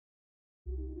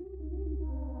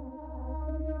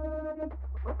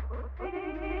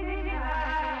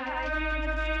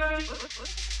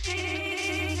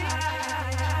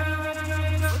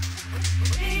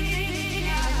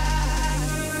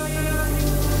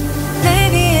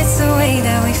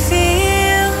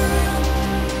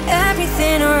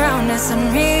us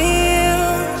unreal.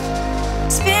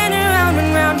 Spin around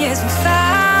and round, yes, we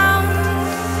found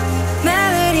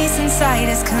melodies inside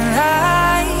us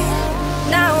collide.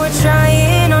 Now we're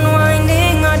trying,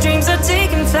 unwinding, our dreams are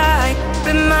taking flight.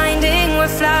 Reminding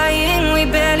we're flying, we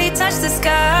barely touch the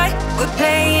sky. We're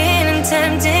playing and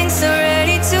tempting, so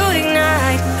ready to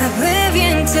ignite.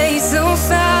 Oblivion tastes so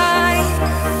fine.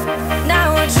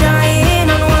 Now we're trying,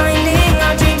 unwinding,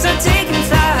 our dreams are taking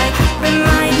flight.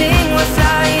 Reminding we're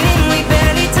flying, we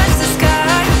barely touch the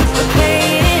sky. We're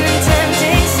playing and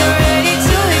tempting, so ready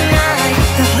to ignite.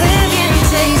 Oblivion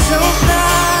tastes so fine.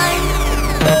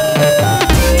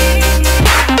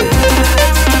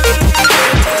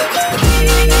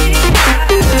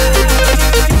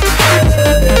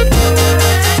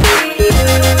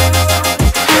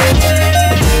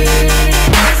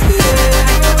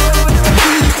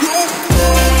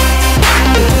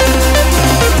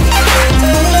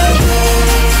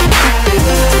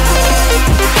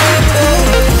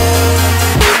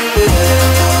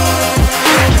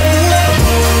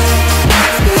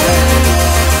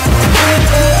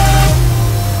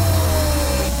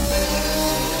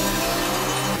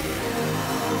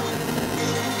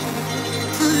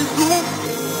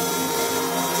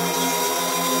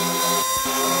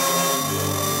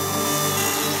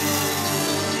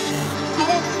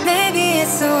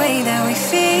 It's the way that we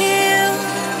feel.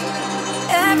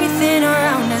 Everything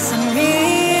around us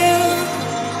unreal.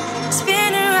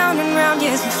 Spin around and round,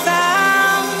 yes, we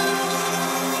found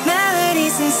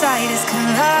melodies inside us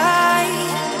collide.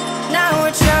 Now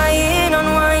we're trying,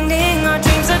 unwinding, our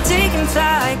dreams are taking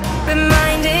flight.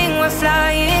 Reminding we're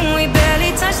flying, we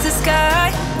barely touch the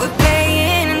sky. We're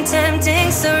playing and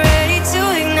tempting, so ready to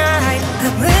ignite.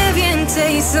 Oblivion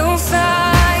tastes so fine.